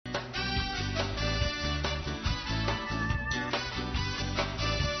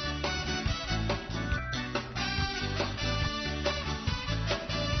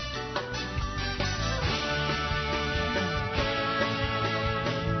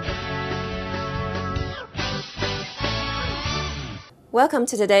Welcome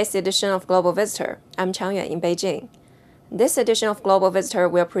to today's edition of Global Visitor. I'm Changyuan in Beijing. This edition of Global Visitor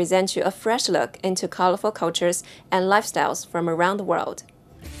will present you a fresh look into colorful cultures and lifestyles from around the world.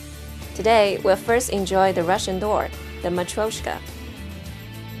 Today, we'll first enjoy the Russian doll, the Matryoshka.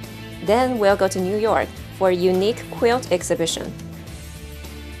 Then we'll go to New York for a unique quilt exhibition.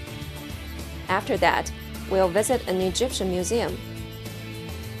 After that, we'll visit an Egyptian museum.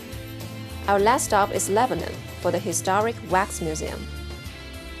 Our last stop is Lebanon for the historic Wax Museum.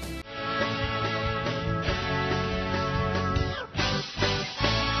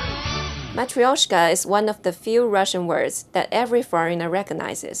 Matryoshka is one of the few Russian words that every foreigner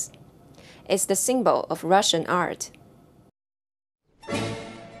recognizes. It's the symbol of Russian art.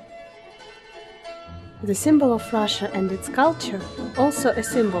 The symbol of Russia and its culture, also a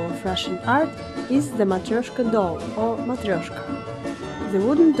symbol of Russian art, is the Matryoshka doll or Matryoshka. The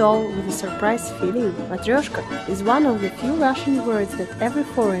wooden doll with a surprise feeling, Matryoshka, is one of the few Russian words that every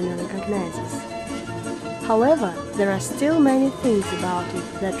foreigner recognizes. However, there are still many things about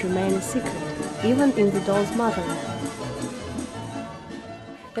it that remain a secret, even in the doll's motherland.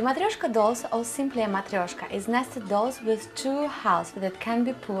 The Matryoshka dolls, or simply a Matryoshka, is nested dolls with two halves that can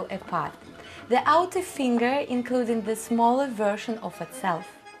be pulled apart. The outer finger including the smaller version of itself.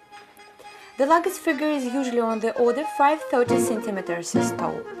 The largest figure is usually on the order 530 cm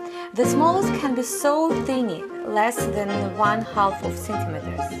tall. The smallest can be so tiny, less than 1/2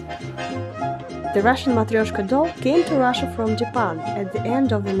 centimeters. The Russian Matryoshka doll came to Russia from Japan at the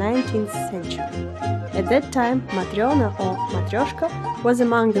end of the 19th century. At that time, Matryona or Matryoshka was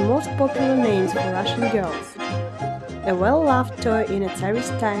among the most popular names for Russian girls. A well-loved toy in its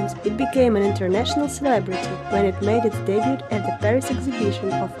Tsarist times, it became an international celebrity when it made its debut at the Paris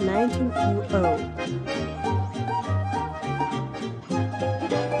exhibition of 1900.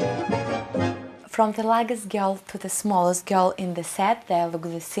 From the largest girl to the smallest girl in the set, they look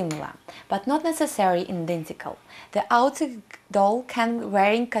similar, but not necessarily identical. The outer doll can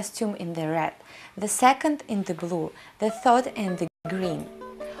wearing costume in the red, the second in the blue, the third in the green.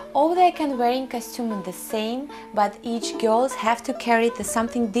 All they can wearing costume in the same, but each girl have to carry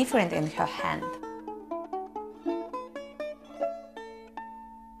something different in her hand.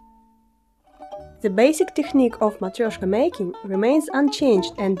 The basic technique of Matryoshka making remains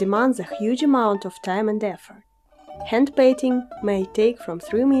unchanged and demands a huge amount of time and effort. Hand painting may take from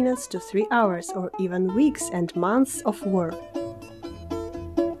 3 minutes to 3 hours or even weeks and months of work.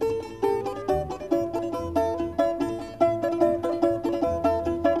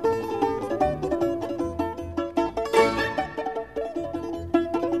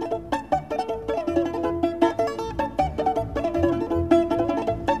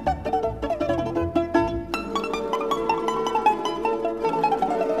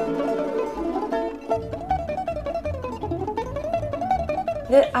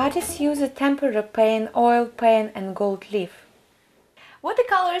 The artists use a tempera paint, oil paint and gold leaf.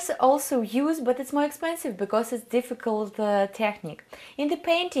 Watercolors are also used, but it's more expensive because it's difficult technique. In the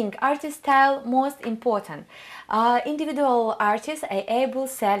painting, artist style most important. Individual artists are able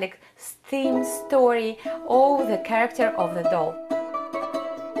to select theme, story, or the character of the doll.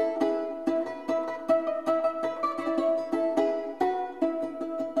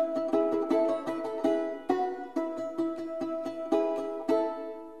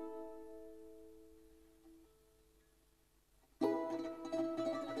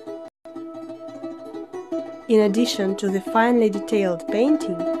 In addition to the finely detailed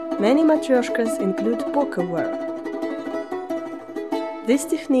painting, many Matryoshkas include pokerware. This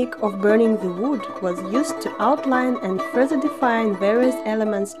technique of burning the wood was used to outline and further define various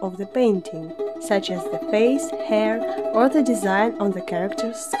elements of the painting, such as the face, hair, or the design on the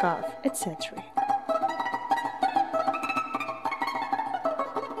character's scarf, etc.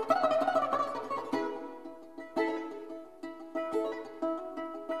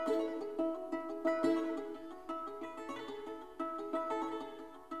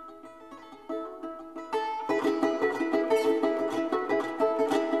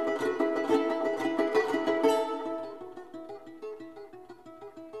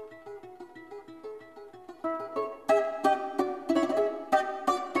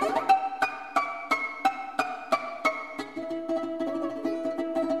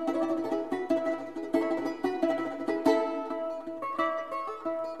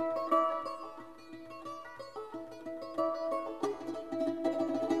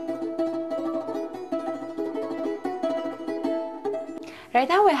 Right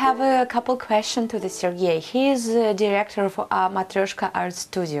now we have a couple questions to the Sergey. He is the director of Matryoshka Art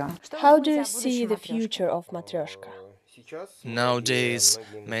Studio. How do you see the future of Matryoshka? Nowadays,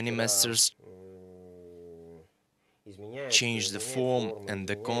 many masters change the form and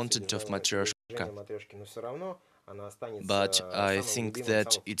the content of Matryoshka, but I think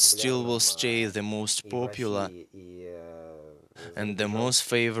that it still will stay the most popular and the most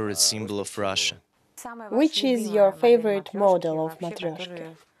favorite symbol of Russia. Which is your favorite model of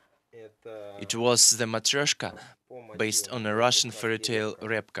Matryoshka? It was the Matryoshka, based on a Russian fairy tale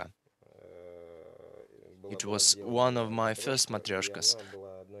Repka. It was one of my first Matryoshkas,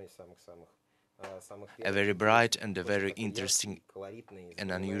 a very bright and a very interesting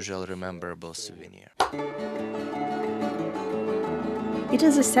and unusual rememberable souvenir. It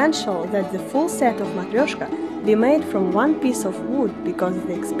is essential that the full set of Matryoshka be made from one piece of wood because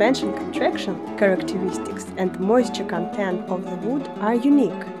the expansion-contraction characteristics and moisture content of the wood are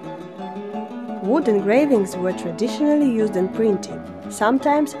unique. Wood engravings were traditionally used in printing.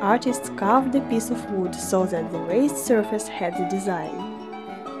 Sometimes artists carved a piece of wood so that the raised surface had the design.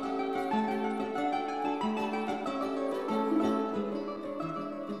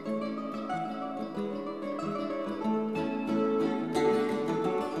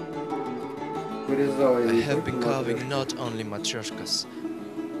 I have been carving not only Matryoshkas,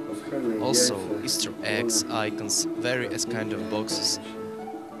 also Easter eggs, icons, various kind of boxes.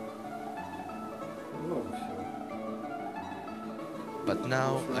 But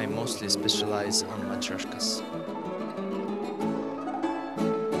now I mostly specialize on Matryoshkas.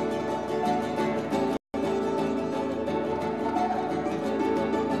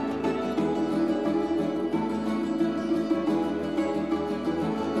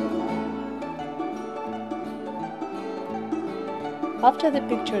 After the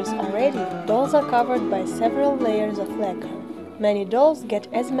pictures are ready, dolls are covered by several layers of lacquer. Many dolls get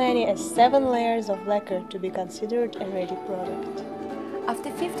as many as 7 layers of lacquer to be considered a ready product. After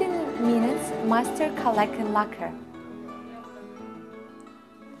 15 minutes, master collected lacquer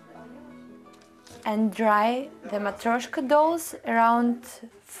and dry the Matryoshka dolls around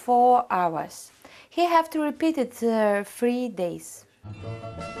 4 hours. He have to repeat it 3 days.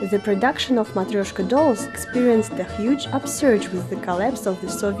 The production of Matryoshka dolls experienced a huge upsurge with the collapse of the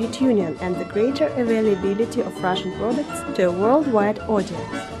Soviet Union and the greater availability of Russian products to a worldwide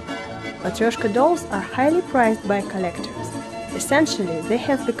audience. Matryoshka dolls are highly prized by collectors. Essentially, they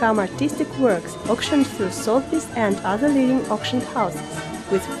have become artistic works auctioned through Sotheby's and other leading auction houses,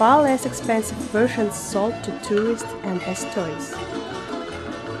 with far less expensive versions sold to tourists and as toys.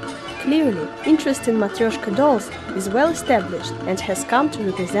 Clearly, interest in Matryoshka dolls is well established and has come to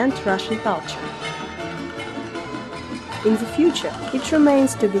represent Russian culture. In the future, it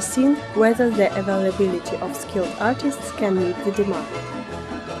remains to be seen whether the availability of skilled artists can meet the demand.